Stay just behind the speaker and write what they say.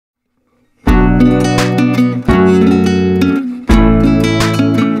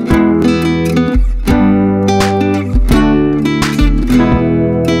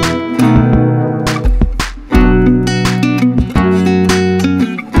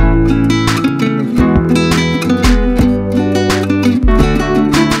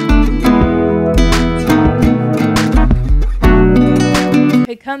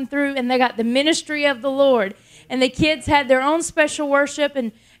got the ministry of the Lord. And the kids had their own special worship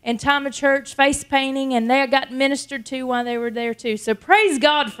and time of church, face painting, and they got ministered to while they were there too. So praise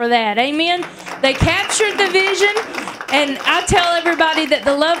God for that. Amen. They captured the vision. And I tell everybody that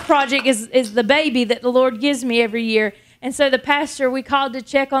the Love Project is the baby that the Lord gives me every year. And so the pastor, we called to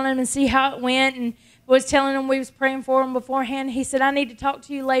check on him and see how it went, and was telling him we was praying for him beforehand. He said, I need to talk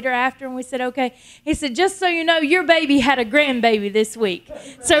to you later after. And we said, okay. He said, just so you know, your baby had a grandbaby this week.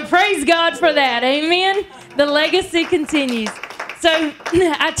 So praise God for that. Amen. The legacy continues. So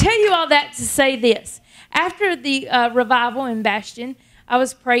I tell you all that to say this. After the revival in Bastion, I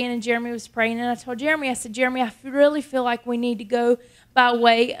was praying and Jeremy was praying. And I told Jeremy, I said, Jeremy, I really feel like we need to go by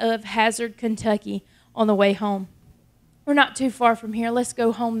way of Hazard, Kentucky on the way home. We're not too far from here. Let's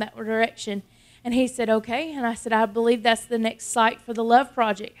go home that direction. And he said, okay. And I said, I believe that's the next site for the Love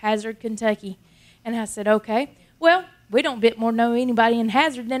Project, Hazard, Kentucky. And I said, okay. Well, we don't bit more know anybody in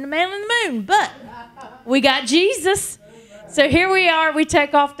Hazard than the man in the moon, but we got Jesus. So here we are. We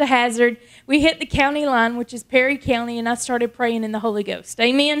take off to Hazard. We hit the county line, which is Perry County, and I started praying in the Holy Ghost.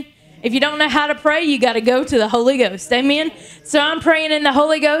 Amen. If you don't know how to pray, you got to go to the Holy Ghost. Amen. So I'm praying in the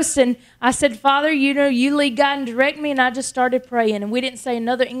Holy Ghost, and I said, Father, you lead, guide, and direct me, and I just started praying. And we didn't say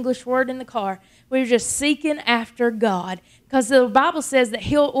another English word in the car. We were just seeking after God, because the Bible says that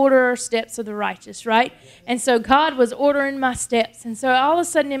he'll order our steps of the righteous, right? And so God was ordering my steps. And so all of a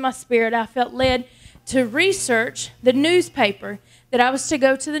sudden in my spirit, I felt led to research the newspaper, that I was to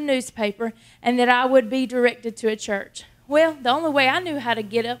go to the newspaper, and that I would be directed to a church. Well, the only way I knew how to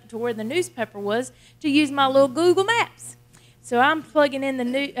get up to where the newspaper was to use my little Google Maps. So I'm plugging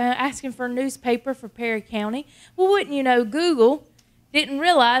in asking for a newspaper for Perry County. Well, wouldn't you know, Google didn't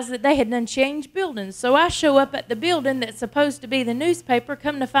realize that they had done changed buildings. So I show up at the building that's supposed to be the newspaper,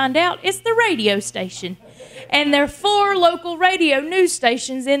 come to find out it's the radio station. And there are 4 local radio news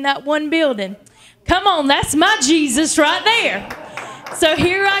stations in that one building. Come on, that's my Jesus right there. So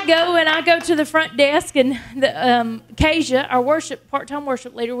here I go, and I go to the front desk, and Kasia, our part-time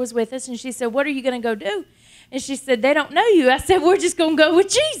worship leader, was with us, and she said, what are you going to go do? And she said, they don't know you. I said, we're just going to go with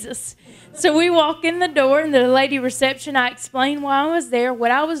Jesus. So we walk in the door, and the lady reception, I explained why I was there,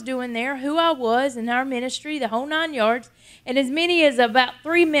 what I was doing there, who I was, and our ministry, the whole 9 yards, and as many as about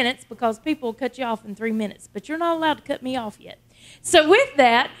 3 minutes, because people will cut you off in 3 minutes, but you're not allowed to cut me off yet. So with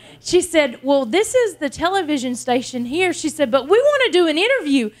that, she said, well, this is the television station here. She said, but we want to do an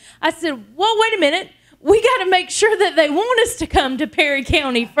interview. I said, well, wait a minute. We got to make sure that they want us to come to Perry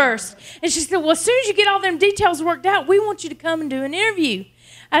County first. And she said, well, as soon as you get all them details worked out, we want you to come and do an interview.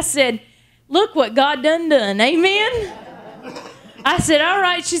 I said, look what God done. Amen. I said, all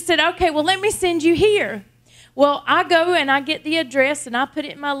right. She said, okay, well, let me send you here. Well, I go and I get the address and I put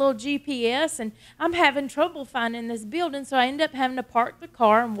it in my little GPS, and I'm having trouble finding this building, so I end up having to park the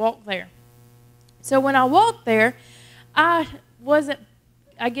car and walk there. So when I walked there, I wasn't,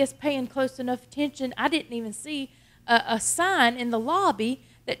 I guess, paying close enough attention. I didn't even see a sign in the lobby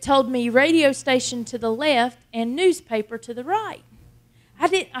that told me radio station to the left and newspaper to the right.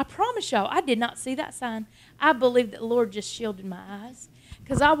 I promise y'all, I did not see that sign. I believe that the Lord just shielded my eyes,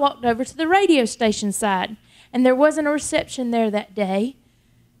 because I walked over to the radio station side. And there wasn't a reception there that day.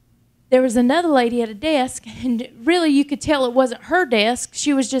 There was another lady at a desk, and really you could tell it wasn't her desk.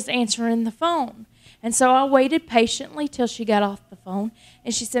 She was just answering the phone. And so I waited patiently till she got off the phone.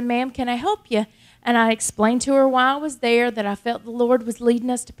 And she said, ma'am, can I help you? And I explained to her why I was there, that I felt the Lord was leading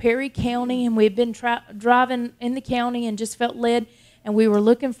us to Perry County, and we had been driving in the county and just felt led. And we were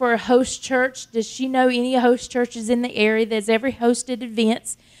looking for a host church. Does she know any host churches in the area that's ever hosted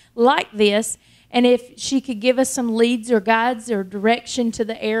events like this? And if she could give us some leads or guides or direction to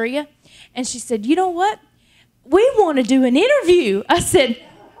the area. And she said, you know what? We want to do an interview. I said,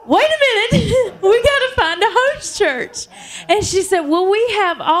 wait a minute. We got to find a host church. And she said, well, we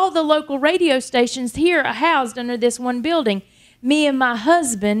have all the local radio stations here housed under this one building. Me and my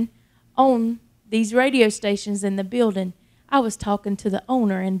husband own these radio stations in the building. I was talking to the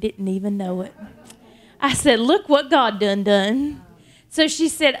owner and didn't even know it. I said, look what God done. So she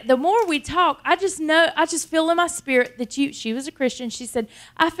said, the more we talk, I just feel in my spirit that she was a Christian. She said,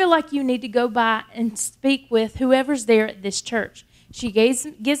 I feel like you need to go by and speak with whoever's there at this church. She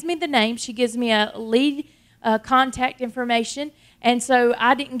gives me the name. She gives me a lead contact information. And so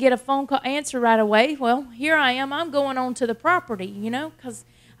I didn't get a phone call answer right away. Well, here I am. I'm going on to the property, because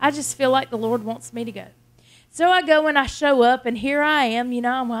I just feel like the Lord wants me to go. So I go and I show up, and here I am,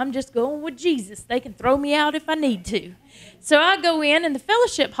 I'm just going with Jesus. They can throw me out if I need to. So I go in, and the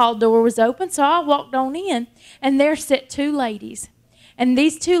fellowship hall door was open, so I walked on in, and there sat 2 ladies. And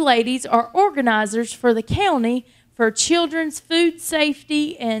these 2 ladies are organizers for the county for children's food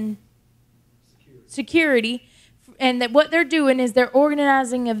safety and security, and that what they're doing is they're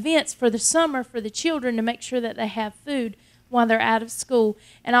organizing events for the summer for the children to make sure that they have food while they're out of school,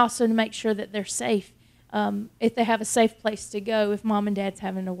 and also to make sure that they're safe, if they have a safe place to go if mom and dad's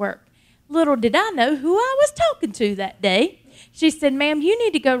having to work. Little did I know who I was talking to that day. She said, "Ma'am, you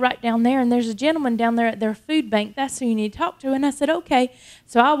need to go right down there, and there's a gentleman down there at their food bank. That's who you need to talk to." And I said, "Okay."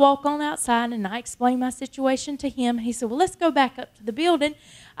 So I walk on outside, and I explained my situation to him. He said, "Well, let's go back up to the building.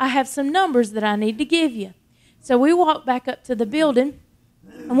 I have some numbers that I need to give you." So we walked back up to the building,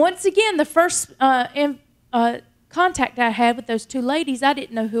 and once again, the first contact I had with those two ladies, I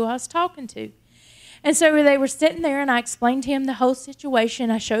didn't know who I was talking to. And so they were sitting there, and I explained to him the whole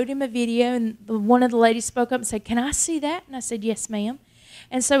situation. I showed him a video, and one of the ladies spoke up and said, "Can I see that?" And I said, "Yes, ma'am."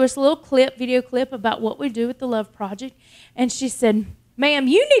 And so it's a little video clip about what we do with the Love Project. And she said, "Ma'am,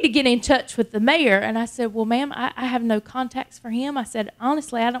 you need to get in touch with the mayor." And I said, "Well, ma'am, I have no contacts for him." I said,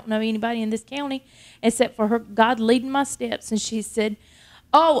 "Honestly, I don't know anybody in this county except for God leading my steps." And she said,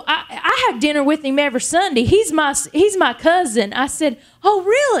 "Oh, I have dinner with him every Sunday. He's my cousin." I said, "Oh,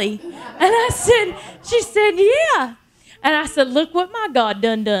 really?" And she said, "Yeah." And I said, "Look what my God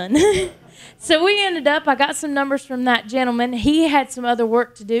done." So we ended up, I got some numbers from that gentleman. He had some other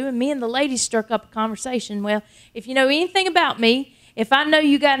work to do, and me and the ladies struck up a conversation. Well, if you know anything about me, if I know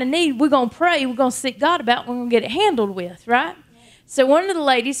you got a need, we're going to pray. We're going to seek God about it. We're going to get it handled with, right? So one of the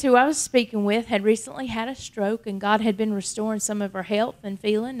ladies who I was speaking with had recently had a stroke, and God had been restoring some of her health and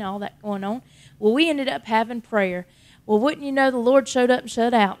feeling and all that going on. Well, we ended up having prayer. Well, wouldn't you know, the Lord showed up and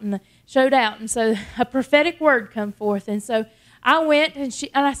showed out, and so a prophetic word come forth. And so I went, and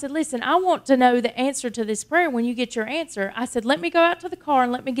I said, "Listen, I want to know the answer to this prayer when you get your answer." I said, "Let me go out to the car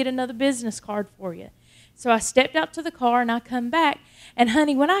and let me get another business card for you." So I stepped out to the car, and I come back. And,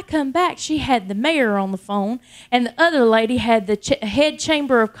 honey, when I come back, she had the mayor on the phone, and the other lady had the head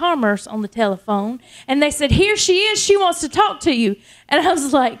chamber of commerce on the telephone. And they said, "Here she is. She wants to talk to you." And I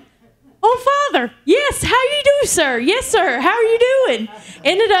was like, "Oh, Father, yes, how you do, sir? Yes, sir, how are you doing?"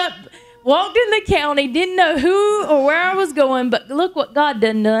 Ended up, walked in the county, didn't know who or where I was going, but look what God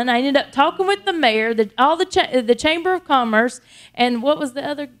done. I ended up talking with the mayor, the chamber of commerce, and what was the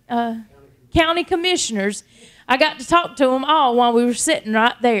other county commissioners. I got to talk to them all while we were sitting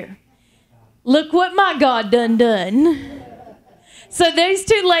right there. Look what my God done. So these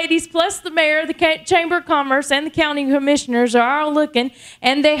two ladies, plus the mayor, the Chamber of Commerce, and the county commissioners are all looking,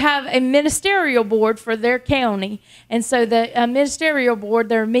 and they have a ministerial board for their county. And so the ministerial board,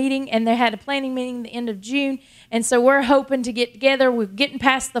 they're meeting, and they had a planning meeting at the end of June. And so we're hoping to get together. We're getting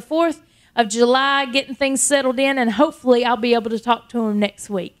past the 4th of July, getting things settled in, and hopefully I'll be able to talk to them next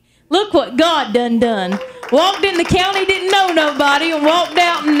week. Look what God done. Walked in the county, didn't know nobody, and walked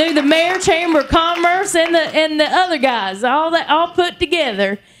out and knew the mayor, chamber of commerce, and the other guys, all put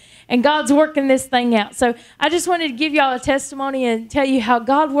together. And God's working this thing out. So I just wanted to give y'all a testimony and tell you how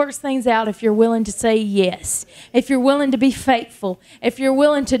God works things out if you're willing to say yes, if you're willing to be faithful, if you're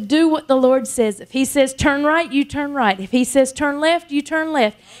willing to do what the Lord says. If He says turn right, you turn right. If He says turn left, you turn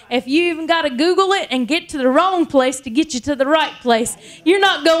left. If you even got to Google it and get to the wrong place to get you to the right place, you're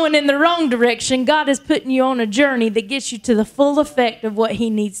not going in the wrong direction. God is putting you on a journey that gets you to the full effect of what He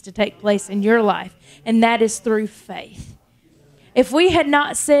needs to take place in your life, and that is through faith. If we had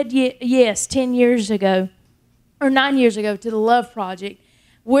not said yes 10 years ago or 9 years ago to the Love Project,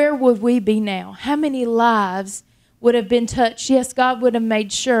 where would we be now? How many lives would have been touched? Yes, God would have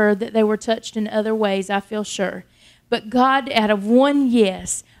made sure that they were touched in other ways, I feel sure. But God, out of one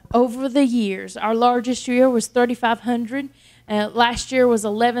yes, over the years, our largest year was 3,500. Last year was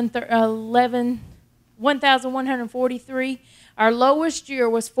 1,143. Our lowest year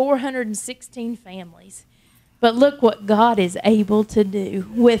was 416 families. But look what God is able to do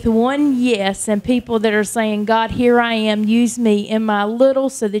with one yes, and people that are saying, "God, here I am, use me in my little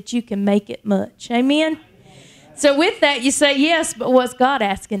so that you can make it much." Amen? So with that, you say yes, but what's God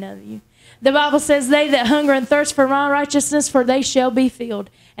asking of you? The Bible says, "They that hunger and thirst for my righteousness, for they shall be filled."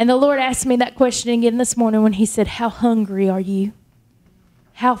 And the Lord asked me that question again this morning when He said, "How hungry are you?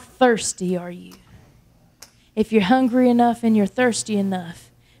 How thirsty are you?" If you're hungry enough and you're thirsty enough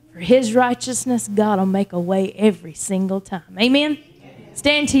for His righteousness, God will make a way every single time. Amen?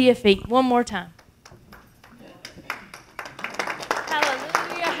 Stand to your feet one more time.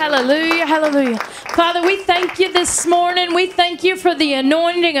 Hallelujah, hallelujah, hallelujah. Father, we thank you this morning. We thank you for the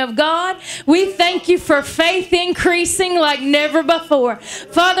anointing of God. We thank you for faith increasing like never before.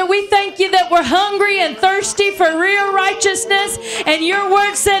 Father, we thank you that we're hungry and thirsty for real righteousness, and your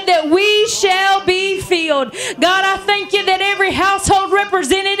word said that we shall be filled. God, I thank you that every household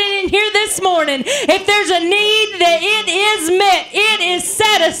represented in here this morning, if there's a need, that it is met, it is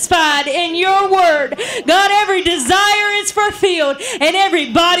satisfied in your word. God, every desire is fulfilled and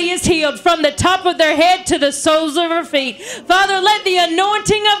every body is healed from the top of their head to the soles of their feet. Father, let the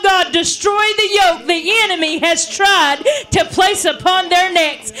anointing of God destroy the yoke the enemy has tried to place upon their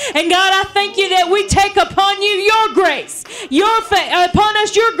necks. And God, I thank you that we take upon you your grace, your faith, upon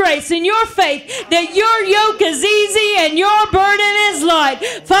us your grace and your faith, that your yoke is easy and your burden is light.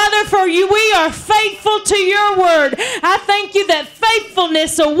 Father, for you, we are faithful to your word. I thank you that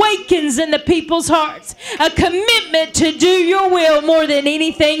faithfulness awakens in the people's hearts, a commitment to do your will more than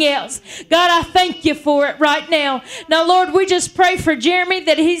anything else. God, I thank you for it right now. Now, Lord, we just pray for Jeremy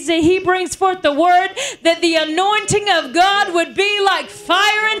that he brings forth the word, that the anointing of God would be like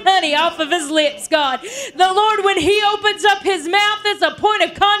fire and honey off of his lips, God. The Lord, when he opens up his mouth, is a point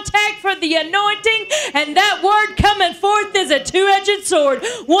of contact for the anointing, and that word coming forth is a two-edged sword,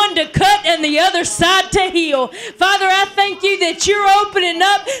 one to cut and the other side to heal. Father, I thank you that you're opening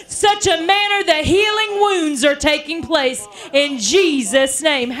up such a manner that healing wounds are taking place in Jesus'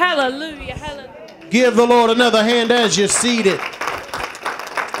 name. Hallelujah. Hallelujah. Give the Lord another hand as you're seated.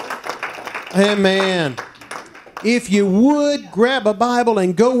 Amen. If you would, grab a Bible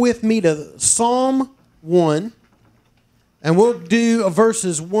and go with me to Psalm 1. And we'll do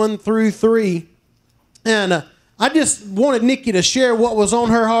verses 1 through 3. And I just wanted Nikki to share what was on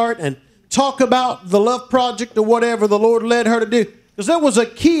her heart and talk about the love project or whatever the Lord led her to do. Because there was a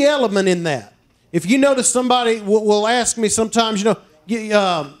key element in that. If you notice, somebody will ask me sometimes,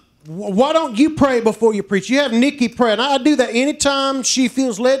 why don't you pray before you preach? You have Nikki pray. And I do that anytime she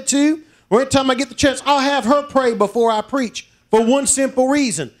feels led to, or anytime I get the chance, I'll have her pray before I preach for one simple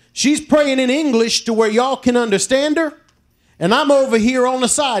reason. She's praying in English to where y'all can understand her, and I'm over here on the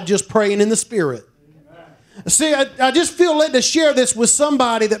side just praying in the Spirit. See, I just feel led to share this with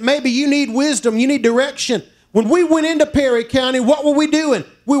somebody that maybe you need wisdom, you need direction. When we went into Perry County, what were we doing?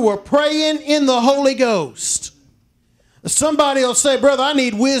 We were praying in the Holy Ghost. Somebody will say, brother, I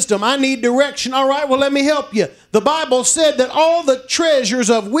need wisdom. I need direction. All right, well, let me help you. The Bible said that all the treasures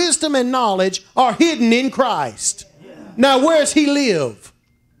of wisdom and knowledge are hidden in Christ. Now, where's he live?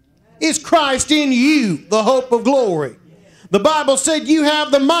 Is Christ in you, the hope of glory? The Bible said you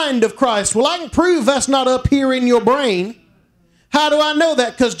have the mind of Christ. Well, I can prove that's not up here in your brain. How do I know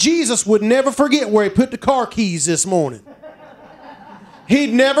that? Because Jesus would never forget where he put the car keys this morning.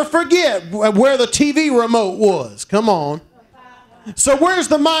 He'd never forget where the TV remote was. Come on. So where's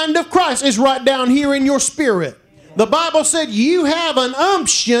the mind of Christ? It's right down here in your spirit. The Bible said you have an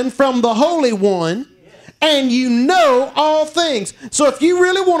unction from the Holy One, and you know all things. So if you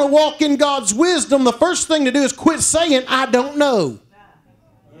really want to walk in God's wisdom, the first thing to do is quit saying, I don't know.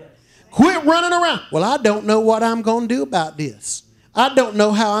 Quit running around. Well, I don't know what I'm going to do about this. I don't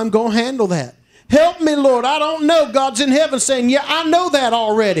know how I'm going to handle that. Help me, Lord. I don't know. God's in heaven saying, yeah, I know that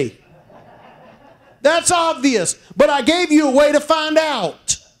already. That's obvious. But I gave you a way to find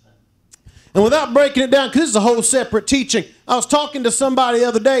out. And without breaking it down, because this is a whole separate teaching, I was talking to somebody the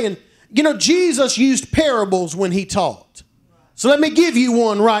other day, and Jesus used parables when he taught. So let me give you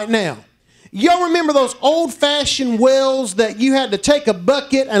one right now. Y'all remember those old-fashioned wells that you had to take a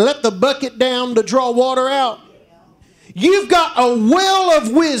bucket and let the bucket down to draw water out? You've got a well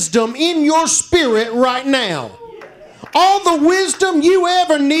of wisdom in your spirit right now. All the wisdom you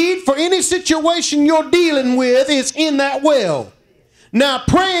ever need for any situation you're dealing with is in that well. Now,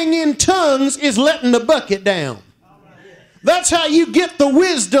 praying in tongues is letting the bucket down. That's how you get the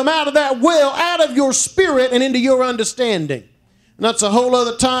wisdom out of that well, out of your spirit and into your understanding. And that's a whole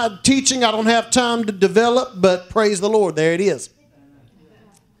other time teaching I don't have time to develop, but praise the Lord, there it is.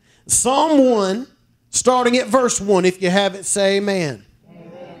 Psalm 1, starting at verse 1. If you have it, say amen.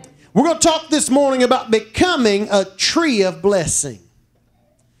 Amen. We're going to talk this morning about becoming a tree of blessing.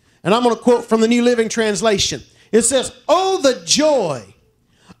 And I'm going to quote from the New Living Translation. It says, oh, the joy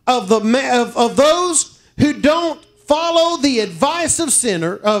of those who don't follow the advice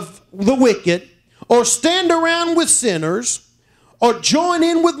of the wicked, or stand around with sinners, or join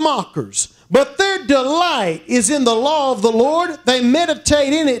in with mockers. But their delight is in the law of the Lord. They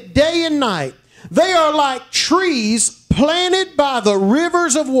meditate in it day and night. They are like trees planted by the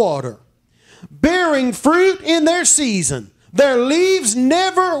rivers of water, bearing fruit in their season. Their leaves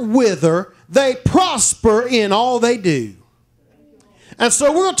never wither. They prosper in all they do. And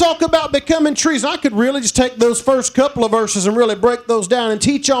so we're going to talk about becoming trees. I could really just take those first couple of verses and really break those down and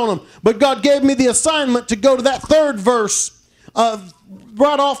teach on them. But God gave me the assignment to go to that third verse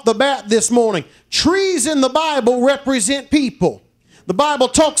right off the bat this morning. Trees in the Bible represent people. The Bible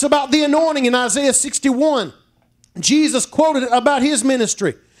talks about the anointing in Isaiah 61. Jesus quoted about his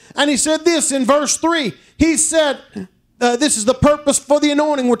ministry. And he said this in verse 3. He said, this is the purpose for the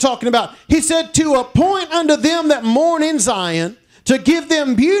anointing we're talking about. He said, to appoint unto them that mourn in Zion, to give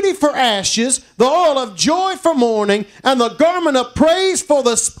them beauty for ashes, the oil of joy for mourning, and the garment of praise for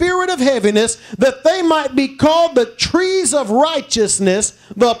the spirit of heaviness, that they might be called the trees of righteousness,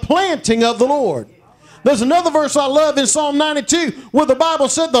 the planting of the Lord. There's another verse I love in Psalm 92 where the Bible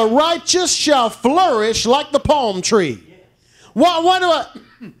said, the righteous shall flourish like the palm tree. Why do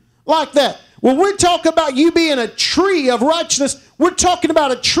I like that? When we talk about you being a tree of righteousness, we're talking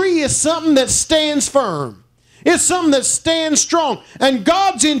about a tree is something that stands firm. It's something that stands strong. And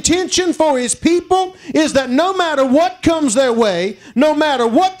God's intention for his people is that no matter what comes their way, no matter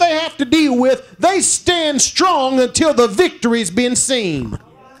what they have to deal with, they stand strong until the victory's been seen.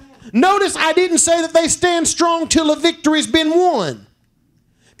 Notice I didn't say that they stand strong till the victory's been won.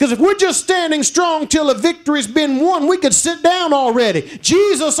 Because if we're just standing strong till the victory's been won, we could sit down already.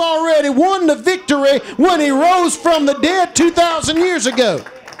 Jesus already won the victory when he rose from the dead 2,000 years ago.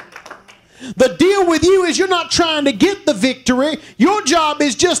 The deal with you is you're not trying to get the victory. Your job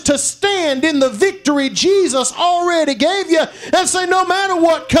is just to stand in the victory Jesus already gave you and say, no matter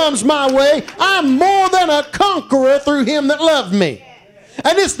what comes my way, I'm more than a conqueror through him that loved me.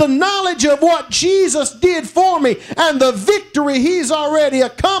 And it's the knowledge of what Jesus did for me and the victory he's already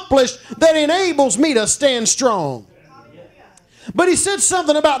accomplished that enables me to stand strong. But he said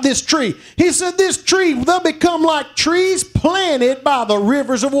something about this tree. He said this tree, they'll become like trees planted by the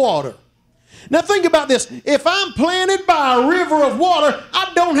rivers of water. Now think about this. If I'm planted by a river of water,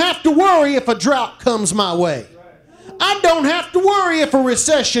 I don't have to worry if a drought comes my way. I don't have to worry if a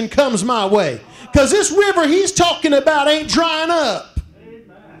recession comes my way. Because this river he's talking about ain't drying up.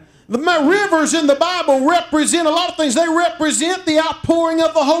 The rivers in the Bible represent a lot of things. They represent the outpouring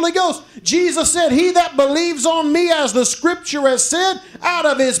of the Holy Ghost. Jesus said, he that believes on me, as the scripture has said, out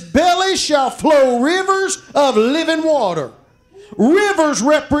of his belly shall flow rivers of living water. Rivers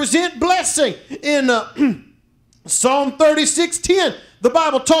represent blessing. In Psalm 36:10, the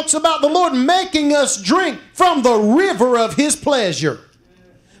Bible talks about the Lord making us drink from the river of his pleasure.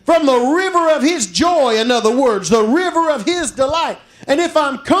 From the river of his joy, in other words, the river of his delight. And if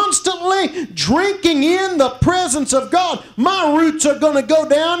I'm constantly drinking in the presence of God, my roots are going to go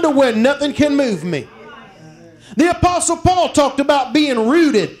down to where nothing can move me. The Apostle Paul talked about being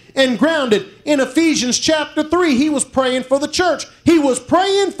rooted and grounded. In Ephesians chapter 3, he was praying for the church. He was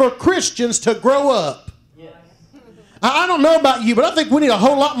praying for Christians to grow up. I don't know about you, but I think we need a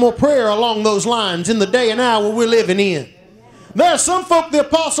whole lot more prayer along those lines in the day and hour we're living in. There are some folk the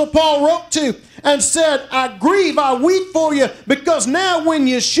Apostle Paul wrote to and said, I grieve, I weep for you, because now when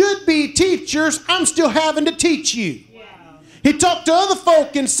you should be teachers, I'm still having to teach you. He talked to other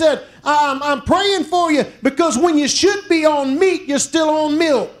folk and said, I'm praying for you because when you should be on meat, you're still on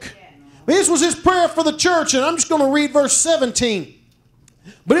milk. This was his prayer for the church, and I'm just going to read verse 17.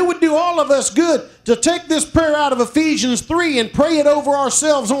 But it would do all of us good to take this prayer out of Ephesians 3 and pray it over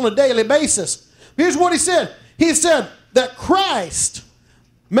ourselves on a daily basis. Here's what he said. He said that Christ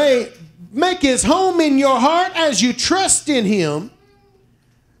may make his home in your heart as you trust in him,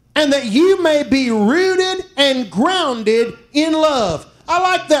 and that you may be rooted and grounded in love. I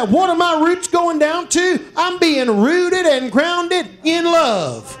like that. What are my roots going down to? I'm being rooted and grounded in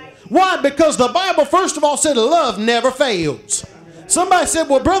love. Why? Because the Bible, first of all, said love never fails. Somebody said,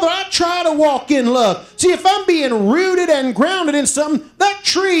 well, brother, I try to walk in love. See, if I'm being rooted and grounded in something, that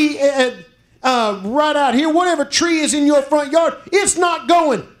tree right out here, whatever tree is in your front yard, it's not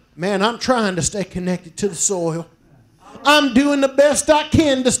going, man, I'm trying to stay connected to the soil. I'm doing the best I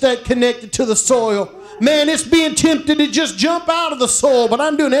can to stay connected to the soil. Man, it's being tempted to just jump out of the soil, but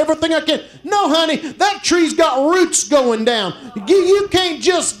I'm doing everything I can. No, honey, that tree's got roots going down. You can't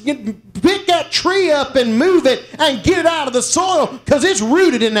just pick that tree up and move it and get it out of the soil because it's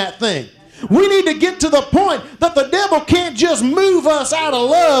rooted in that thing. We need to get to the point that the devil can't just move us out of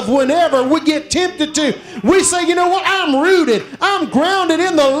love whenever we get tempted to. We say, you know what, I'm rooted. I'm grounded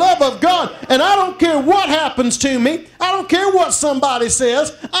in the love of God, and I don't care what happens to me. I don't care what somebody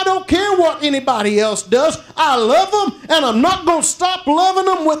says. I don't care what anybody else does. I love them, and I'm not going to stop loving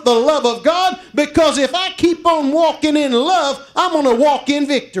them with the love of God, because if I keep on walking in love, I'm going to walk in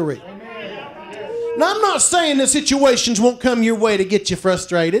victory. Now, I'm not saying the situations won't come your way to get you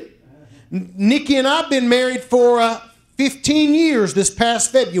frustrated. Nikki and I have been married for 15 years this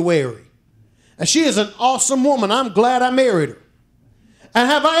past February. And she is an awesome woman. I'm glad I married her. And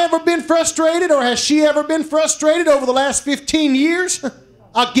have I ever been frustrated, or has she ever been frustrated over the last 15 years?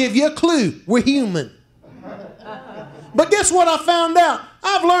 I'll give you a clue. We're human. But guess what I found out?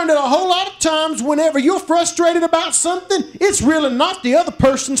 I've learned that a whole lot of times whenever you're frustrated about something, it's really not the other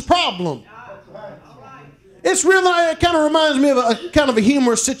person's problem. It kind of reminds me of a kind of a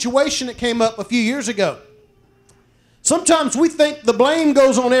humorous situation that came up a few years ago. Sometimes we think the blame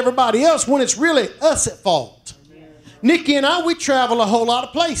goes on everybody else when it's really us at fault. Nikki and I, we travel a whole lot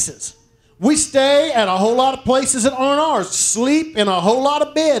of places. We stay at a whole lot of places that aren't ours. Sleep in a whole lot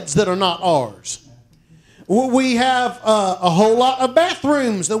of beds that are not ours. We have a whole lot of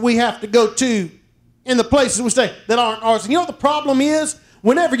bathrooms that we have to go to in the places we stay that aren't ours. And you know what the problem is?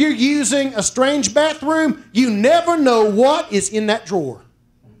 Whenever you're using a strange bathroom, you never know what is in that drawer.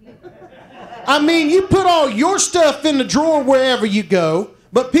 I mean, you put all your stuff in the drawer wherever you go,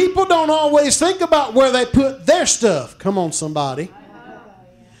 but people don't always think about where they put their stuff. Come on, somebody.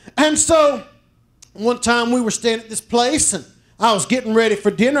 And so, one time we were staying at this place, and I was getting ready for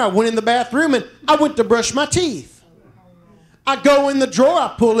dinner. I went in the bathroom, and I went to brush my teeth. I go in the drawer,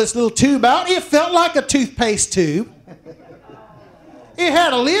 I pull this little tube out. It felt like a toothpaste tube. It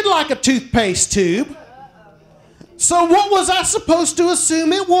had a lid like a toothpaste tube. So what was I supposed to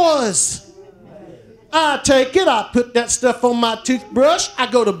assume it was? I take it, I put that stuff on my toothbrush, I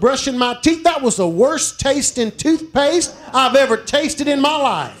go to brushing my teeth. That was the worst tasting toothpaste I've ever tasted in my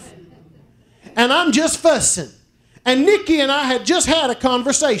life. And I'm just fussing. And Nikki and I had just had a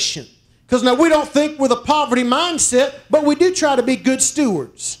conversation. Because now we don't think with a poverty mindset, but we do try to be good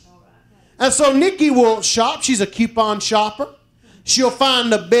stewards. And so Nikki will shop. She's a coupon shopper. She'll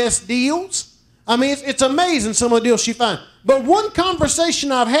find the best deals. I mean, it's amazing some of the deals she finds. But one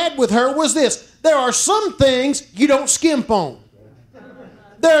conversation I've had with her was this. There are some things you don't skimp on.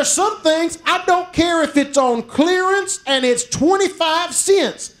 There are some things, I don't care if it's on clearance and it's 25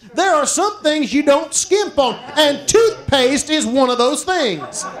 cents. There are some things you don't skimp on. And toothpaste is one of those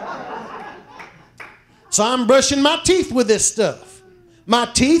things. So I'm brushing my teeth with this stuff. My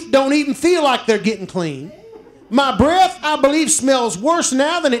teeth don't even feel like they're getting clean. My breath, I believe, smells worse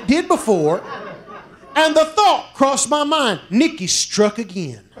now than it did before. And the thought crossed my mind, Nikki struck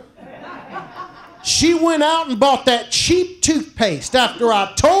again. She went out and bought that cheap toothpaste after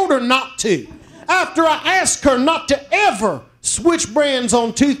I told her not to. After I asked her not to ever switch brands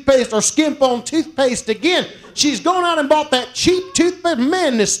on toothpaste or skimp on toothpaste again. She's gone out and bought that cheap toothpaste.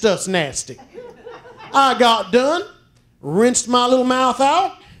 Man, this stuff's nasty. I got done, rinsed my little mouth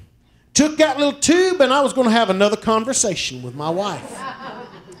out, took that little tube, and I was going to have another conversation with my wife.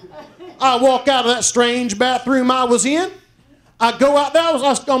 I walk out of that strange bathroom I was in. I go out there. I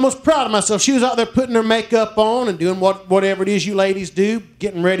was almost proud of myself. She was out there putting her makeup on and doing whatever it is you ladies do,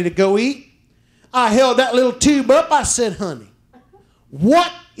 getting ready to go eat. I held that little tube up. I said, honey,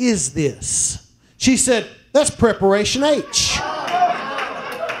 what is this? She said, that's preparation H.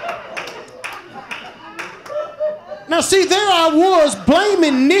 Now, see, there I was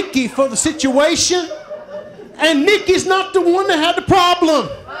blaming Nikki for the situation, and Nikki's not the one that had the problem.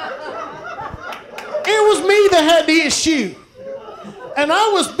 It was me that had the issue. And I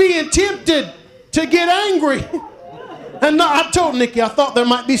was being tempted to get angry. And I told Nikki I thought there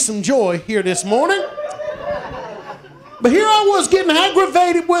might be some joy here this morning. But here I was getting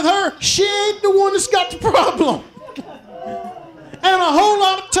aggravated with her. She ain't the one that's got the problem. And a whole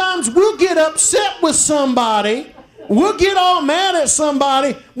lot of times we'll get upset with somebody. We'll get all mad at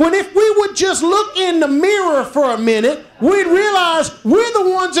somebody when if we would just look in the mirror for a minute, we'd realize we're the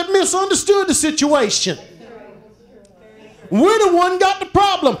ones that misunderstood the situation. We're the one got the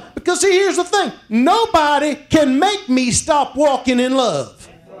problem. Because see, here's the thing. Nobody can make me stop walking in love.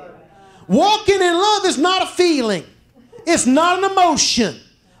 Walking in love is not a feeling. It's not an emotion.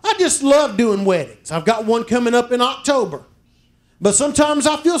 I just love doing weddings. I've got one coming up in October. But sometimes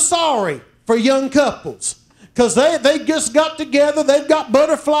I feel sorry for young couples. Because they just got together. They've got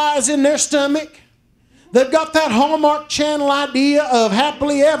butterflies in their stomach. They've got that Hallmark Channel idea of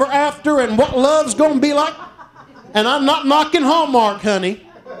happily ever after and what love's going to be like. And I'm not knocking Hallmark, honey.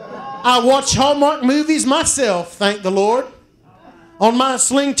 I watch Hallmark movies myself, thank the Lord. On my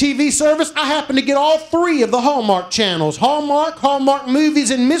Sling TV service, I happen to get all 3 of the Hallmark channels. Hallmark, Hallmark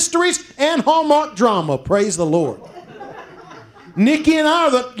Movies and Mysteries, and Hallmark Drama. Praise the Lord. Nikki and I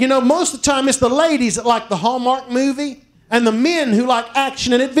are most of the time it's the ladies that like the Hallmark movie and the men who like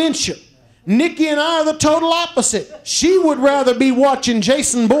action and adventure. Nikki and I are the total opposite. She would rather be watching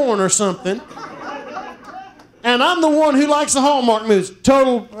Jason Bourne or something. And I'm the one who likes the Hallmark movies.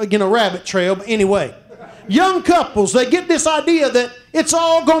 Total, rabbit trail. But anyway, young couples, they get this idea that it's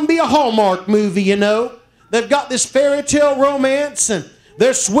all going to be a Hallmark movie, They've got this fairy tale romance and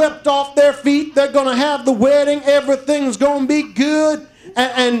they're swept off their feet. They're going to have the wedding. Everything's going to be good.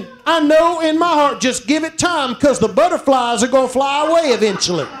 And I know in my heart, just give it time because the butterflies are going to fly away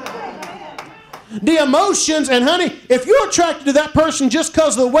eventually. The emotions, and honey, if you're attracted to that person just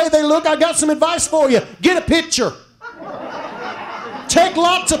because of the way they look, I got some advice for you. Get a picture. Take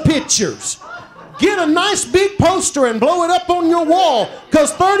lots of pictures. Get a nice big poster and blow it up on your wall,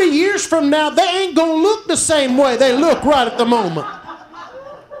 because 30 years from now, they ain't going to look the same way they look right at the moment.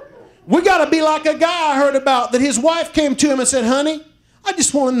 We got to be like a guy I heard about that his wife came to him and said, honey, I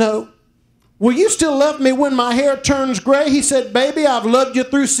just want to know, will you still love me when my hair turns gray? He said, baby, I've loved you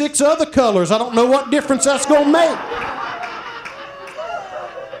through 6 other colors. I don't know what difference that's going to make.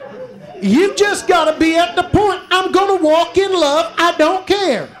 You just got to be at the point, I'm going to walk in love. I don't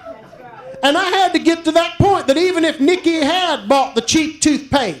care. And I had to get to that point that even if Nikki had bought the cheap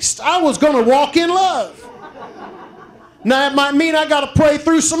toothpaste, I was going to walk in love. Now, it might mean I got to pray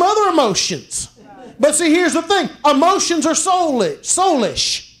through some other emotions. But see, here's the thing. Emotions are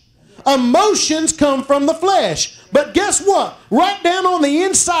soulish. Emotions come from the flesh. But guess what? Right down on the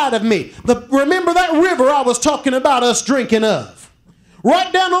inside of me, remember that river I was talking about us drinking of?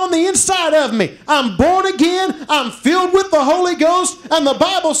 Right down on the inside of me, I'm born again, I'm filled with the Holy Ghost, and the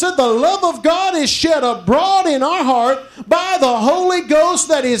Bible said the love of God is shed abroad in our heart by the Holy Ghost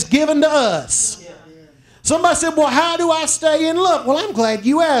that is given to us. Somebody said, well, how do I stay in love? Well, I'm glad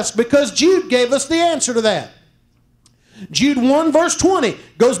you asked, because Jude gave us the answer to that. Jude 1 verse 20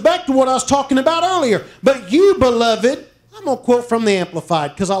 goes back to what I was talking about earlier. But you, beloved, I'm going to quote from the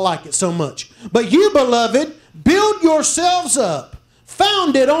Amplified because I like it so much. But you, beloved, build yourselves up,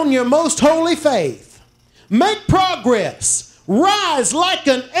 founded on your most holy faith. Make progress. Rise like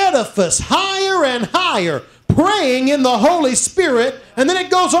an edifice higher and higher, praying in the Holy Spirit. And then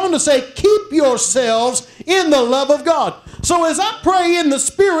it goes on to say, keep yourselves in the love of God. So as I pray in the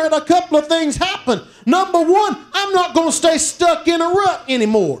Spirit, a couple of things happen. Number one, I'm not going to stay stuck in a rut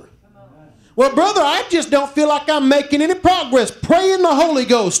anymore. Well, brother, I just don't feel like I'm making any progress. Pray in the Holy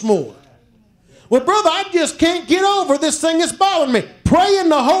Ghost more. Well, brother, I just can't get over this thing that's bothering me. Pray in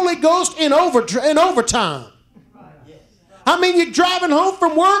the Holy Ghost in overtime. I mean, you're driving home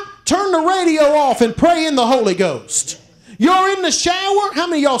from work, turn the radio off and pray in the Holy Ghost. You're in the shower. How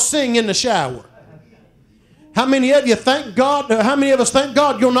many of y'all sing in the shower? How many of you thank God? How many of us thank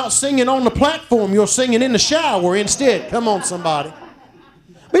God you're not singing on the platform? You're singing in the shower instead. Come on, somebody.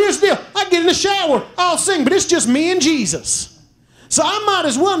 But here's the deal. I get in the shower, I'll sing, but it's just me and Jesus. So I might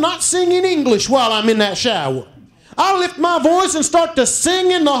as well not sing in English while I'm in that shower. I'll lift my voice and start to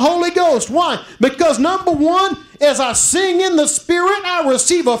sing in the Holy Ghost. Why? Because number one, as I sing in the Spirit, I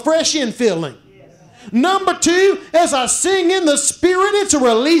receive a fresh infilling. Number two, as I sing in the Spirit, it's a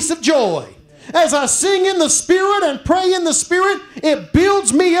release of joy. As I sing in the Spirit and pray in the Spirit, it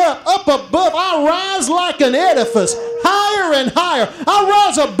builds me up above. I rise like an edifice, higher and higher. I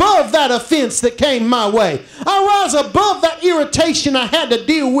rise above that offense that came my way. I rise above that irritation I had to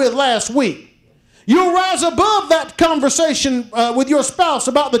deal with last week. You'll rise above that conversation with your spouse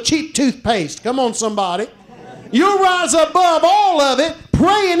about the cheap toothpaste. Come on, somebody. You'll rise above all of it,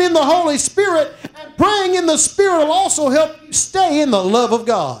 praying in the Holy Spirit, and praying in the Spirit will also help you stay in the love of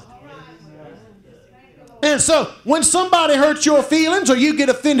God. And so when somebody hurts your feelings or you get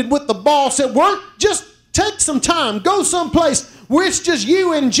offended with the boss at work, just take some time. Go someplace where it's just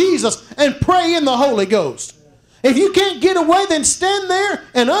you and Jesus and pray in the Holy Ghost. If you can't get away, then stand there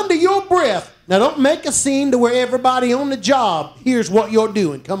and under your breath. Now don't make a scene to where everybody on the job hears what you're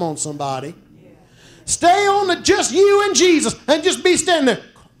doing. Come on, somebody. Stay on just you and Jesus and just be standing there.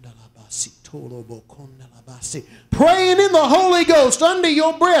 Praying in the Holy Ghost under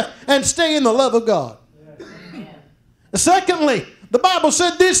your breath and stay in the love of God. Secondly, the Bible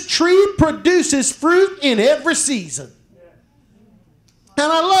said this tree produces fruit in every season.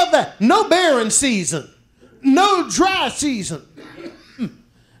 And I love that. No barren season. No dry season.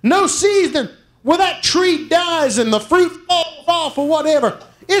 No season where that tree dies and the fruit falls off or whatever.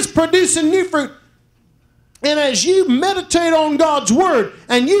 It's producing new fruit. And as you meditate on God's Word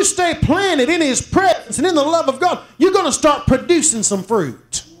and you stay planted in His presence and in the love of God, you're going to start producing some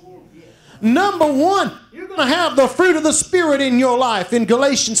fruit. Number one, you're going to have the fruit of the Spirit in your life. In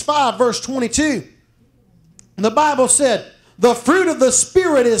Galatians 5, verse 22, the Bible said, the fruit of the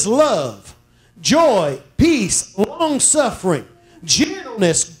Spirit is love, joy, peace, long-suffering,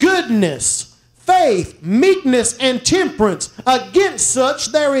 gentleness, goodness, faith, meekness, and temperance. Against such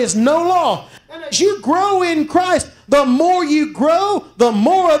there is no law. And as you grow in Christ, the more you grow, the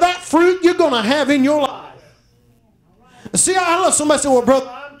more of that fruit you're going to have in your life. See, I love somebody say, well, brother,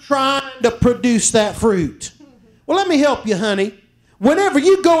 I'm trying to produce that fruit. Well, let me help you, honey. Whenever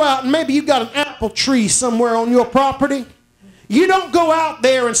you go out and maybe you've got an apple tree somewhere on your property, you don't go out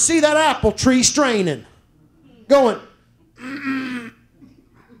there and see that apple tree straining, going,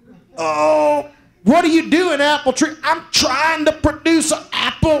 oh, What are you doing, apple tree? I'm trying to produce an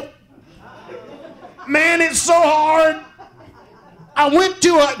apple. Man, it's so hard. I went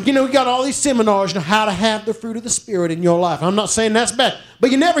to we got all these seminars on how to have the fruit of the Spirit in your life. I'm not saying that's bad,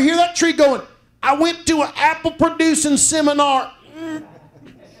 but you never hear that tree going, I went to an apple producing seminar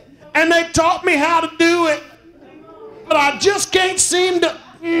and they taught me how to do it, but I just can't seem to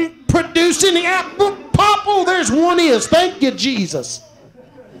produce any apple pop. Oh, there's one is. Thank you, Jesus.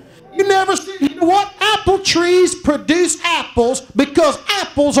 You never see, you know what? Apple trees produce apples because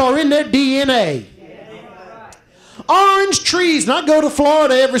apples are in their DNA. Orange trees, and I go to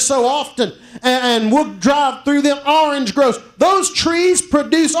Florida every so often, and we'll drive through them orange groves. Those trees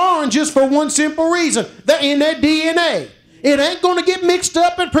produce oranges for one simple reason. They're in their DNA. It ain't going to get mixed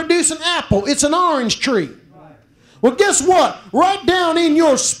up and produce an apple. It's an orange tree. Well, guess what? Right down in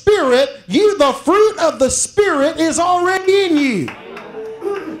your spirit, the fruit of the Spirit is already in you.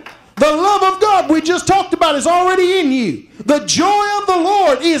 The love of God we just talked about is already in you. The joy of the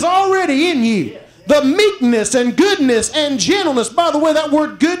Lord is already in you. The meekness and goodness and gentleness. By the way, that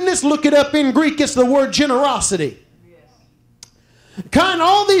word goodness, look it up in Greek. It's the word generosity.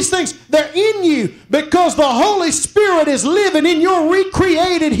 All these things, they're in you because the Holy Spirit is living in your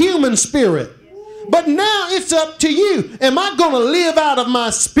recreated human spirit. But now it's up to you. Am I going to live out of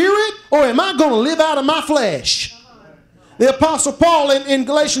my spirit or am I going to live out of my flesh? The Apostle Paul in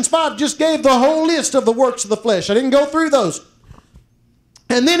Galatians 5 just gave the whole list of the works of the flesh. I didn't go through those.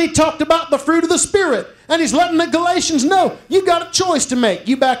 And then he talked about the fruit of the Spirit. And he's letting the Galatians know, you got a choice to make.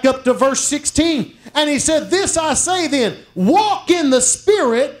 You back up to verse 16. And he said, this I say then, walk in the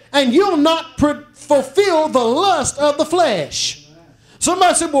Spirit and you'll not fulfill the lust of the flesh.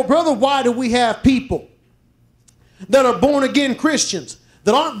 Somebody said, well, brother, why do we have people that are born again Christians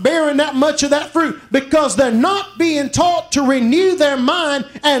that aren't bearing that much of that fruit? Because they're not being taught to renew their mind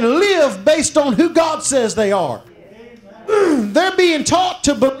and live based on who God says they are. They're being taught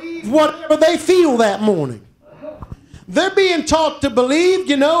to believe whatever they feel that morning. They're being taught to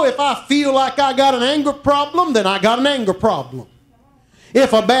believe, if I feel like I got an anger problem, then I got an anger problem.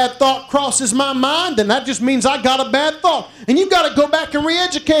 If a bad thought crosses my mind, then that just means I got a bad thought. And you've got to go back and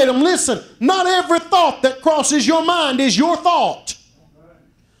re-educate them. Listen, not every thought that crosses your mind is your thought.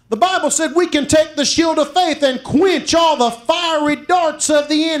 The Bible said we can take the shield of faith and quench all the fiery darts of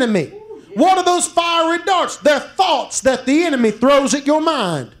the enemy. What are those fiery darts? They're thoughts that the enemy throws at your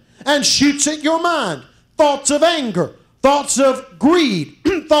mind and shoots at your mind. Thoughts of anger, thoughts of greed,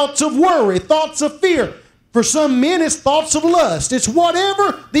 thoughts of worry, thoughts of fear. For some men, it's thoughts of lust. It's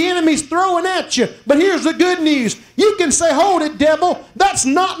whatever the enemy's throwing at you. But here's the good news. You can say, hold it, devil. That's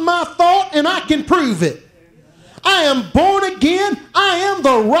not my thought, and I can prove it. I am born again. I am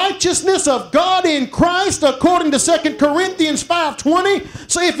the righteousness of God in Christ, according to 2 Corinthians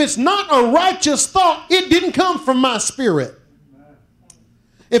 5:20. So if it's not a righteous thought, it didn't come from my spirit.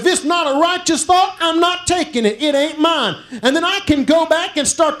 If it's not a righteous thought, I'm not taking it. It ain't mine. And then I can go back and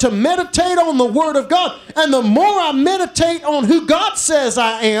start to meditate on the Word of God. And the more I meditate on who God says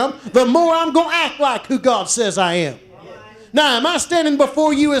I am, the more I'm going to act like who God says I am. Now, am I standing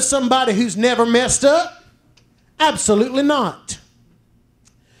before you as somebody who's never messed up? Absolutely not.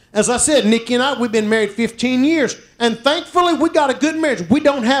 As I said, Nikki and I, we've been married 15 years. And thankfully, we got a good marriage. We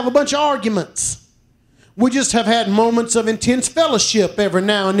don't have a bunch of arguments. We just have had moments of intense fellowship every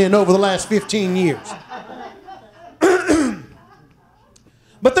now and then over the last 15 years.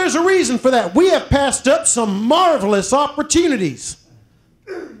 But there's a reason for that. We have passed up some marvelous opportunities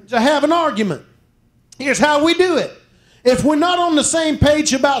to have an argument. Here's how we do it. If we're not on the same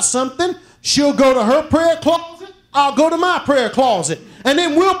page about something, she'll go to her prayer closet, I'll go to my prayer closet. And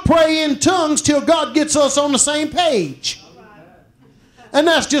then we'll pray in tongues till God gets us on the same page. And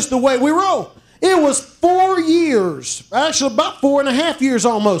that's just the way we roll. It was 4 years, actually about 4.5 years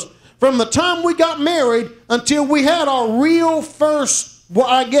almost, from the time we got married until we had our real first, what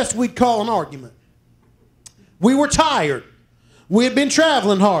I guess we'd call an argument. We were tired. We had been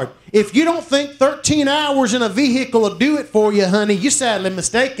traveling hard. If you don't think 13 hours in a vehicle will do it for you, honey, you're sadly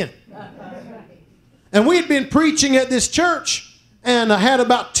mistaken. And we had been preaching at this church, and I had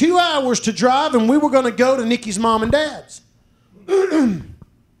about 2 hours to drive, and we were going to go to Nikki's mom and dad's.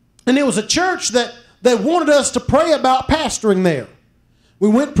 And it was a church that they wanted us to pray about pastoring there. We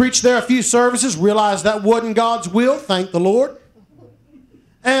went and preached there a few services, realized that wasn't God's will, thank the Lord.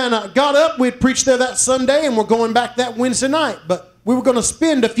 And got up, we had preached there that Sunday, and we're going back that Wednesday night. But we were going to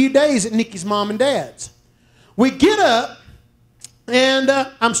spend a few days at Nikki's mom and dad's. We get up, and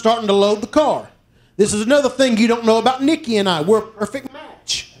I'm starting to load the car. This is another thing you don't know about Nikki and I. We're a perfect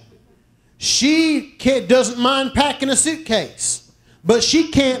match. She doesn't mind packing a suitcase. but she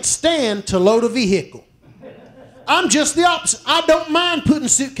can't stand to load a vehicle. I'm just the opposite. I don't mind putting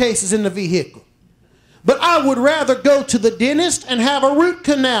suitcases in the vehicle. But I would rather go to the dentist and have a root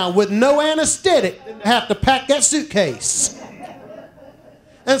canal with no anesthetic than have to pack that suitcase.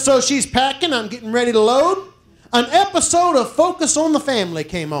 And so she's packing. I'm getting ready to load. An episode of Focus on the Family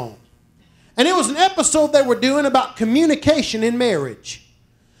came on. And it was an episode they were doing about communication in marriage.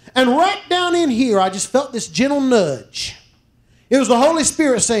 And right down in here, I just felt this gentle nudge. It was the Holy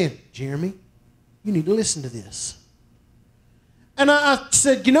Spirit saying, Jeremy, you need to listen to this. And I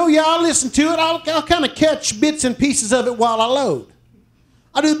said, yeah, I'll listen to it. I'll kind of catch bits and pieces of it while I load.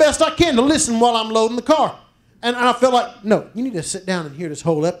 I do the best I can to listen while I'm loading the car. And I felt like, no, you need to sit down and hear this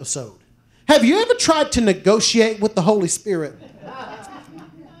whole episode. Have you ever tried to negotiate with the Holy Spirit?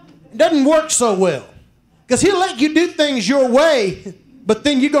 It doesn't work so well. Because he'll let you do things your way, but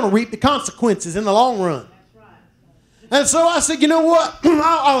then you're going to reap the consequences in the long run. And so I said, you know what?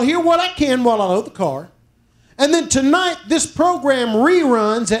 I'll hear what I can while I load the car. And then tonight, this program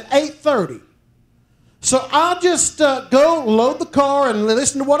reruns at 8:30. So I'll just go load the car and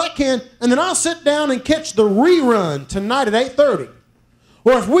listen to what I can, and then I'll sit down and catch the rerun tonight at 8:30.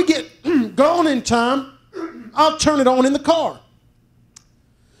 Or if we get gone in time, I'll turn it on in the car.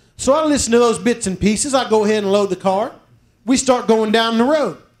 So I listen to those bits and pieces. I go ahead and load the car. We start going down the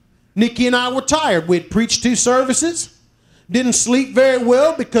road. Nikki and I were tired. We'd preached 2 services. Didn't sleep very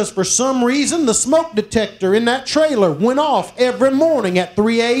well because for some reason the smoke detector in that trailer went off every morning at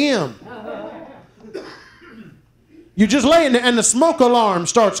 3 a.m. You're just laying there and the smoke alarm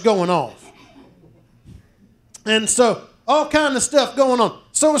starts going off. And so all kind of stuff going on.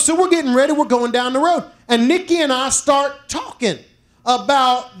 So we're getting ready. We're going down the road. And Nikki and I start talking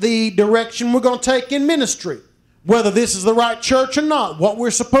about the direction we're going to take in ministry. Whether this is the right church or not. What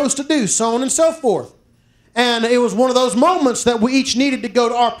we're supposed to do. So on and so forth. And it was one of those moments that we each needed to go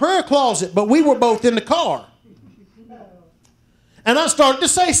to our prayer closet, but we were both in the car. And I started to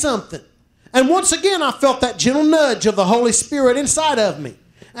say something. And once again, I felt that gentle nudge of the Holy Spirit inside of me.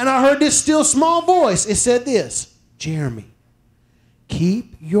 And I heard this still small voice. It said this, Jeremy,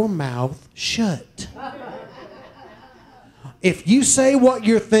 keep your mouth shut. If you say what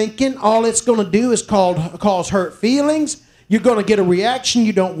you're thinking, all it's going to do is cause hurt feelings. You're going to get a reaction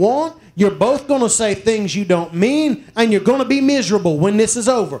you don't want. You're both going to say things you don't mean, and you're going to be miserable when this is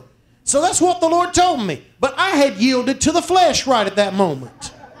over. So that's what the Lord told me. But I had yielded to the flesh right at that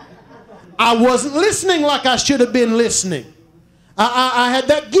moment. I wasn't listening like I should have been listening. I had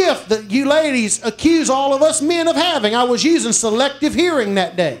that gift that you ladies accuse all of us men of having. I was using selective hearing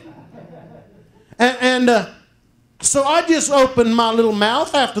that day. So I just opened my little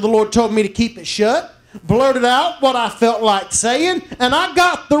mouth after the Lord told me to keep it shut. Blurted out what I felt like saying, and I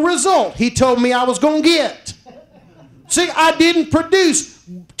got the result he told me I was going to get. See, I didn't produce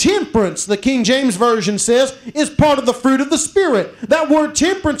temperance, the King James Version says, is part of the fruit of the Spirit. That word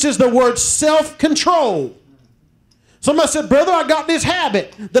temperance is the word self-control. Somebody said, brother, I got this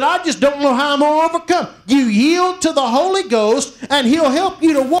habit that I just don't know how I'm going to overcome. You yield to the Holy Ghost, and he'll help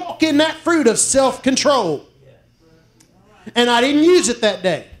you to walk in that fruit of self-control. And I didn't use it that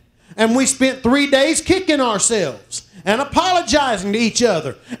day. And we spent 3 days kicking ourselves and apologizing to each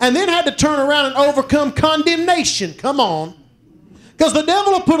other. And then had to turn around and overcome condemnation. Come on. Because the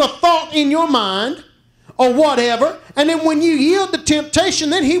devil will put a thought in your mind or whatever. And then when you yield to temptation,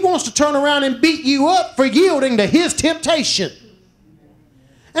 then he wants to turn around and beat you up for yielding to his temptation.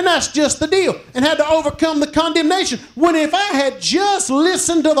 And that's just the deal. And had to overcome the condemnation. When if I had just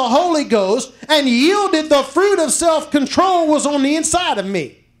listened to the Holy Ghost and yielded, the fruit of self-control was on the inside of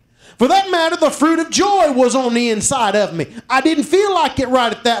me. For that matter, the fruit of joy was on the inside of me. I didn't feel like it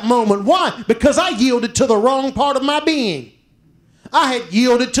right at that moment. Why? Because I yielded to the wrong part of my being. I had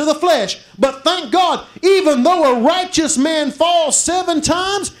yielded to the flesh. But thank God, even though a righteous man falls 7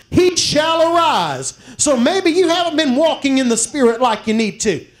 times, he shall arise. So maybe you haven't been walking in the Spirit like you need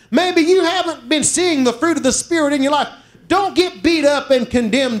to. Maybe you haven't been seeing the fruit of the Spirit in your life. Don't get beat up and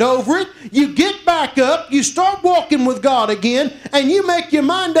condemned over it. You get back up, you start walking with God again, and you make your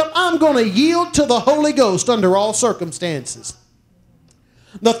mind up, I'm going to yield to the Holy Ghost under all circumstances.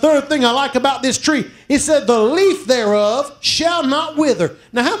 The third thing I like about this tree, it said the leaf thereof shall not wither.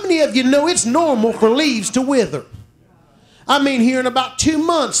 Now, how many of you know it's normal for leaves to wither? I mean, here in about 2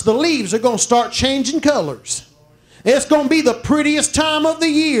 months, the leaves are going to start changing colors. It's going to be the prettiest time of the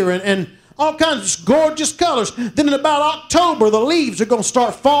year, and all kinds of gorgeous colors. Then in about October, the leaves are going to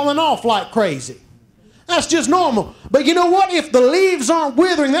start falling off like crazy. That's just normal. But you know what? If the leaves aren't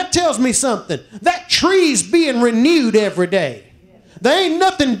withering, that tells me something. That tree's being renewed every day. There ain't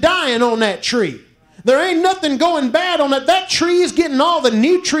nothing dying on that tree. There ain't nothing going bad on it. That tree is getting all the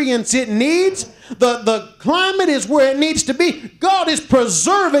nutrients it needs. The climate is where it needs to be. God is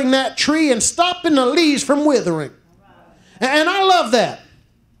preserving that tree and stopping the leaves from withering. And I love that.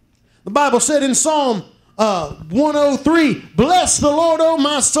 The Bible said in Psalm 103, bless the Lord, O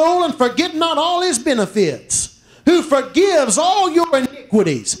my soul, and forget not all his benefits, who forgives all your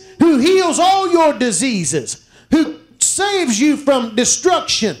iniquities, who heals all your diseases, who saves you from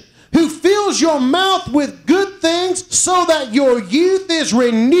destruction, who fills your mouth with good things so that your youth is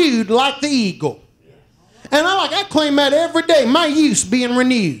renewed like the eagle. And I claim that every day, my youth being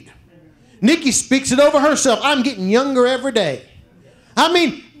renewed. Nikki speaks it over herself. I'm getting younger every day. I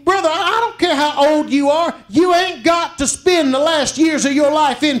mean, brother, I don't care how old you are. You ain't got to spend the last years of your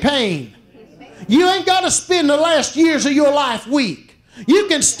life in pain. You ain't got to spend the last years of your life weak. You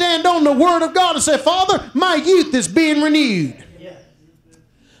can stand on the word of God and say, Father, my youth is being renewed.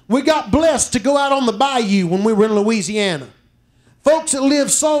 We got blessed to go out on the bayou when we were in Louisiana. Folks that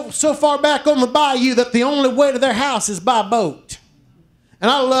live so far back on the bayou that the only way to their house is by boat. And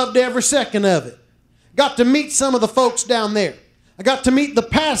I loved every second of it. Got to meet some of the folks down there. I got to meet the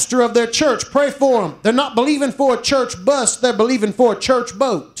pastor of their church. Pray for them. They're not believing for a church bus. They're believing for a church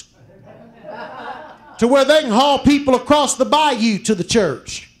boat. To where they can haul people across the bayou to the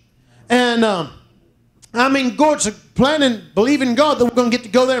church. And Gord's planning, believing God that we're going to get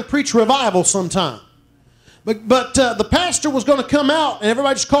to go there and preach revival sometime. But the pastor was going to come out, and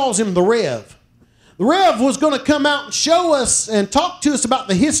everybody just calls him the Rev. The Rev was going to come out and show us and talk to us about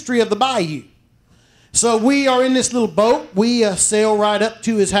the history of the bayou. So we are in this little boat. We sail right up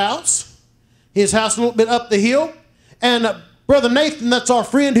to his house a little bit up the hill. And Brother Nathan, that's our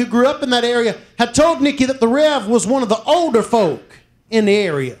friend who grew up in that area, had told Nikki that the Rev was one of the older folk in the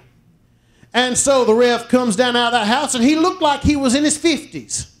area. And so the Rev comes down out of that house, and he looked like he was in his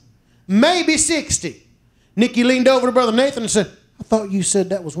 50s, maybe 60. Nikki leaned over to Brother Nathan and said, I thought you said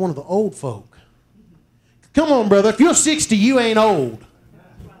that was one of the old folk. Come on, brother. If you're 60, you ain't old.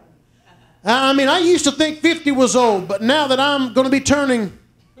 I used to think 50 was old, but now that I'm going to be turning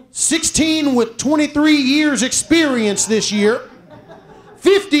 16 with 23 years experience this year,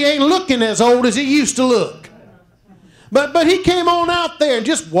 50 ain't looking as old as it used to look. But he came on out there and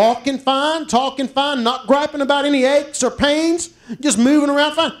just walking fine, talking fine, not griping about any aches or pains, just moving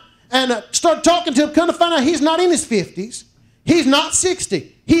around fine. And started talking to him, come to find out he's not in his 50s. He's not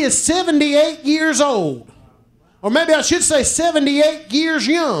 60. He is 78 years old. Or maybe I should say 78 years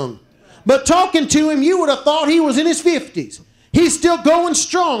young. But talking to him, you would have thought he was in his 50s. He's still going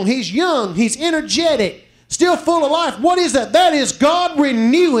strong. He's young. He's energetic. Still full of life. What is that? That is God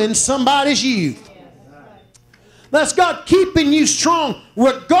renewing somebody's youth. That's God keeping you strong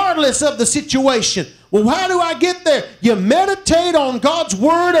regardless of the situation. Well, how do I get there? You meditate on God's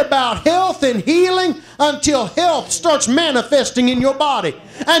word about health and healing until health starts manifesting in your body.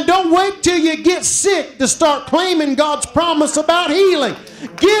 And don't wait till you get sick to start claiming God's promise about healing.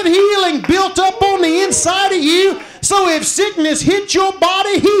 Get healing built up on the inside of you, so if sickness hits your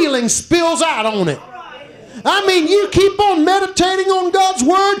body, healing spills out on it. You keep on meditating on God's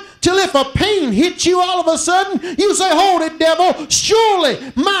word till if a pain hits you all of a sudden, you say, hold it, devil.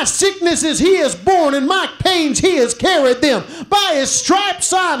 Surely my sicknesses he has borne and my pains he has carried them. By his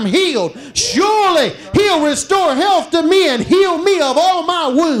stripes I'm healed. Surely he'll restore health to me and heal me of all my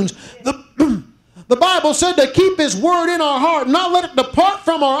wounds. The Bible said to keep his word in our heart, not let it depart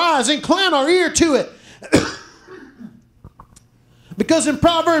from our eyes, incline our ear to it. Because in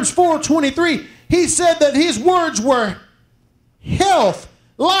Proverbs 4:23, he said that his words were health,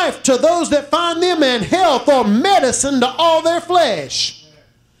 life to those that find them, and health or medicine to all their flesh.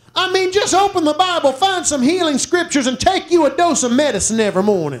 Just open the Bible, find some healing scriptures, and take you a dose of medicine every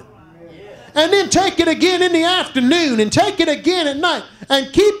morning. And then take it again in the afternoon, and take it again at night,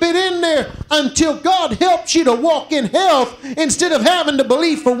 and keep it in there until God helps you to walk in health instead of having to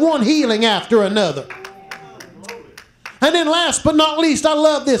believe for one healing after another. And then last but not least, I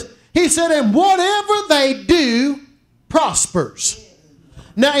love this. He said, and whatever they do prospers.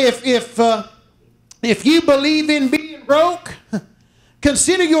 Now, if you believe in being broke,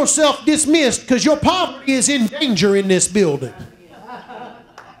 consider yourself dismissed, because your poverty is in danger in this building.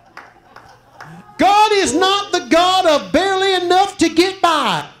 God is not the God of barely enough to get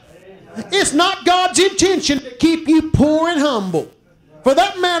by. It's not God's intention to keep you poor and humble. For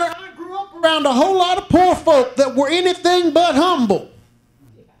that matter, I grew up around a whole lot of poor folk that were anything but humble.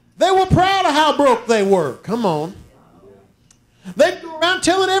 They were proud of how broke they were. Come on. They'd go around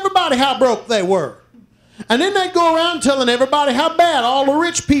telling everybody how broke they were. And then they'd go around telling everybody how bad all the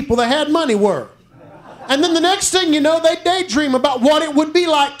rich people that had money were. And then the next thing you know, they'd daydream about what it would be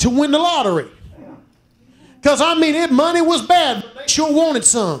like to win the lottery. Because, I mean, money was bad, but they sure wanted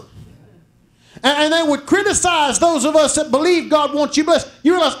some. And they would criticize those of us that believe God wants you blessed.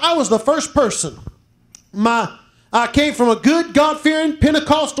 You realize I was the first person. I came from a good, God-fearing,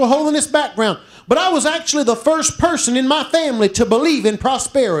 Pentecostal holiness background. But I was actually the first person in my family to believe in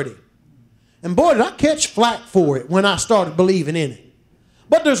prosperity. And boy, did I catch flack for it when I started believing in it.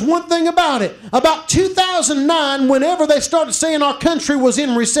 But there's one thing about it. About 2009, whenever they started saying our country was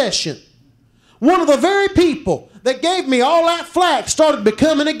in recession, one of the very people that gave me all that flack started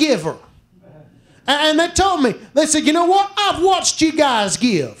becoming a giver. And they told me, they said, you know what? I've watched you guys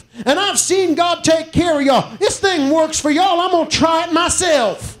give. And I've seen God take care of y'all. This thing works for y'all. I'm going to try it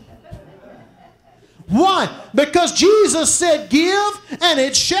myself. Why? Because Jesus said, give, and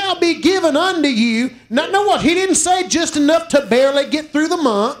it shall be given unto you. Now, know what? He didn't say just enough to barely get through the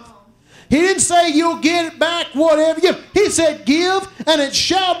month. He didn't say you'll get it back, whatever. He said, give, and it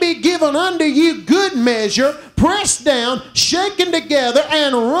shall be given unto you good measure, pressed down, shaken together,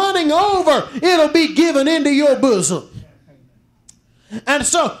 and running over. It'll be given into your bosom. And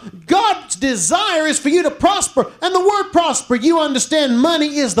so God's desire is for you to prosper. And the word prosper, you understand,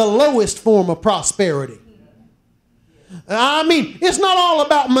 money is the lowest form of prosperity. I mean, it's not all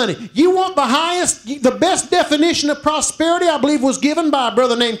about money. You want the highest, the best definition of prosperity, I believe, was given by a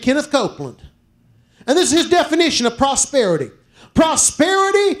brother named Kenneth Copeland. And this is his definition of prosperity.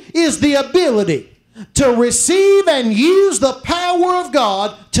 Prosperity is the ability to receive and use the power of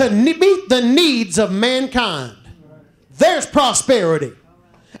God to meet the needs of mankind. There's prosperity.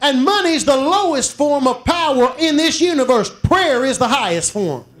 And money is the lowest form of power in this universe. Prayer is the highest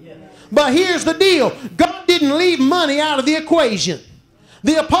form. But here's the deal. God didn't leave money out of the equation.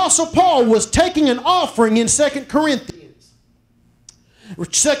 The Apostle Paul was taking an offering in 2 Corinthians.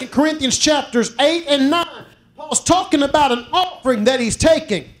 2 Corinthians chapters 8 and 9. Paul's talking about an offering that he's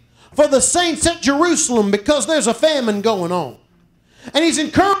taking for the saints at Jerusalem because there's a famine going on. And he's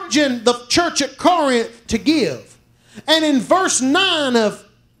encouraging the church at Corinth to give. And in verse 9 of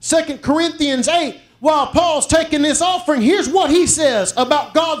 2 Corinthians 8, while Paul's taking this offering, here's what he says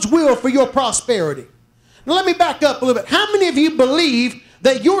about God's will for your prosperity. Now let me back up a little bit. How many of you believe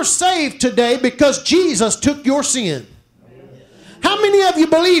that you're saved today because Jesus took your sin? How many of you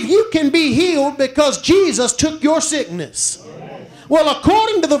believe you can be healed because Jesus took your sickness? Well,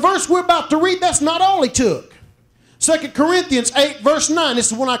 according to the verse we're about to read, that's not all he took. 2 Corinthians 8 verse 9,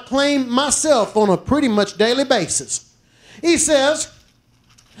 this is when I claim myself on a pretty much daily basis. He says,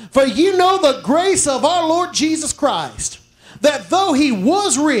 for you know the grace of our Lord Jesus Christ, that though he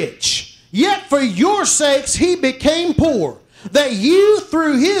was rich, yet for your sakes he became poor, that you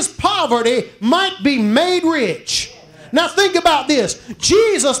through his poverty might be made rich. Now think about this.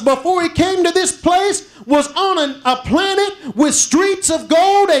 Jesus, before he came to this place, was on a planet with streets of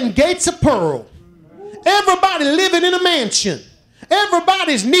gold and gates of pearl. Everybody living in a mansion.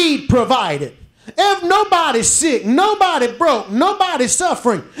 Everybody's need provided. Nobody's sick, nobody broke, nobody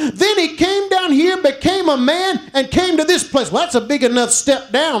suffering. Then he came down here, became a man, and came to this place. Well, that's a big enough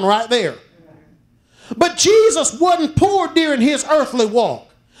step down right there. But Jesus wasn't poor during his earthly walk.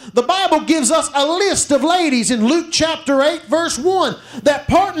 The Bible gives us a list of ladies in Luke chapter 8 verse 1 that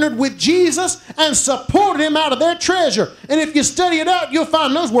partnered with Jesus and supported him out of their treasure. And if you study it out, you'll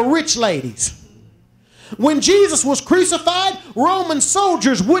find those were rich ladies. When Jesus was crucified, Roman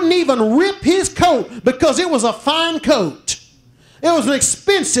soldiers wouldn't even rip his coat because it was a fine coat. It was an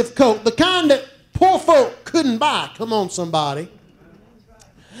expensive coat, the kind that poor folk couldn't buy. Come on, somebody.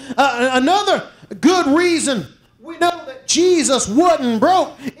 Another good reason we know that Jesus wasn't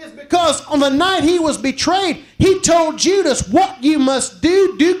broke is because on the night he was betrayed, he told Judas, what you must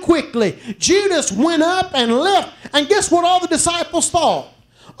do, do quickly. Judas went up and left, and guess what all the disciples thought?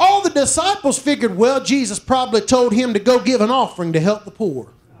 All the disciples figured, well, Jesus probably told him to go give an offering to help the poor.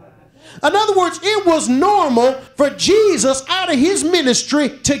 In other words, it was normal for Jesus out of his ministry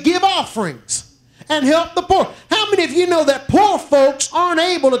to give offerings and help the poor. How many of you know that poor folks aren't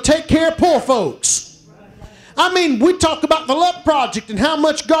able to take care of poor folks? I mean, we talk about the Love Project and how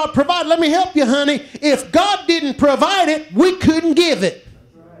much God provided. Let me help you, honey. If God didn't provide it, we couldn't give it.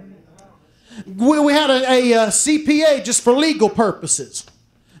 We had a CPA just for legal purposes.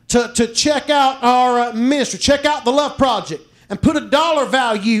 To check out our ministry, check out the Love Project, and put a dollar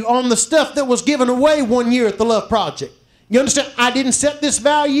value on the stuff that was given away one year at the Love Project. You understand? I didn't set this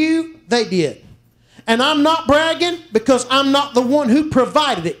value, they did. And I'm not bragging because I'm not the one who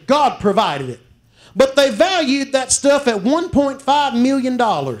provided it. God provided it. But they valued that stuff at $1.5 million.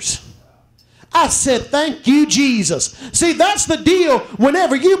 I said, thank you, Jesus. See, that's the deal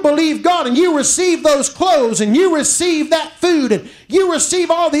whenever you believe God and you receive those clothes and you receive that food and you receive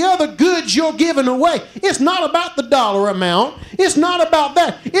all the other goods you're giving away. It's not about the dollar amount. It's not about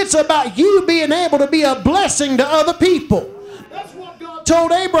that. It's about you being able to be a blessing to other people. That's what God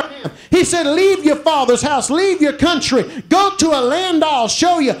told Abraham. He said, leave your father's house, leave your country, go to a land I'll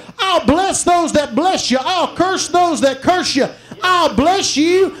show you. I'll bless those that bless you. I'll curse those that curse you. I'll bless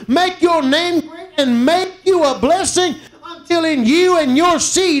you, make your name great, and make you a blessing until in you and your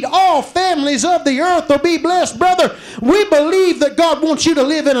seed all families of the earth will be blessed. Brother, we believe that God wants you to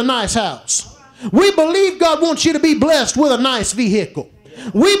live in a nice house. We believe God wants you to be blessed with a nice vehicle.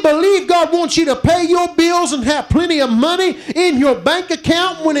 We believe God wants you to pay your bills and have plenty of money in your bank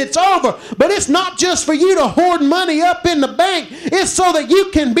account when it's over. But it's not just for you to hoard money up in the bank. It's so that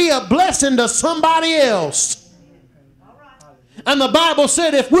you can be a blessing to somebody else. And the Bible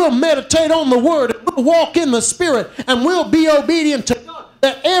said if we'll meditate on the Word, we'll walk in the Spirit, and we'll be obedient to God,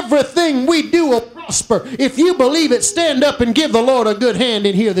 that everything we do will prosper. If you believe it, stand up and give the Lord a good hand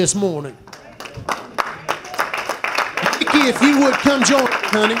in here this morning. Niki, if you would, come join me,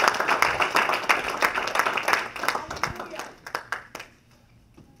 honey.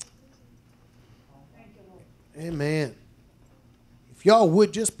 Amen. If y'all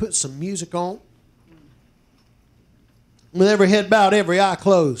would just put some music on. With every head bowed, every eye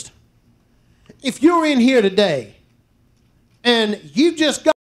closed. If you're in here today and you just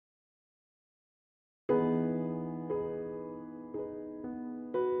got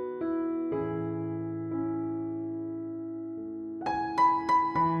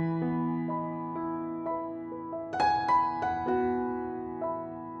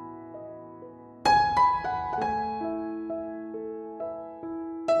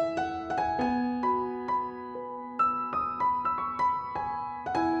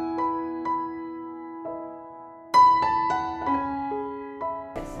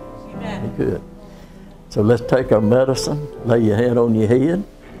Good. So let's take our medicine, lay your hand on your head.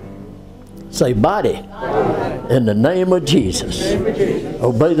 Say, body, in the name of Jesus,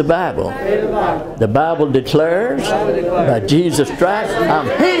 obey the Bible. The Bible declares, by Jesus' stripes, I'm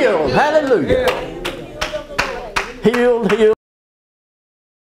healed. Hallelujah. Healed, healed.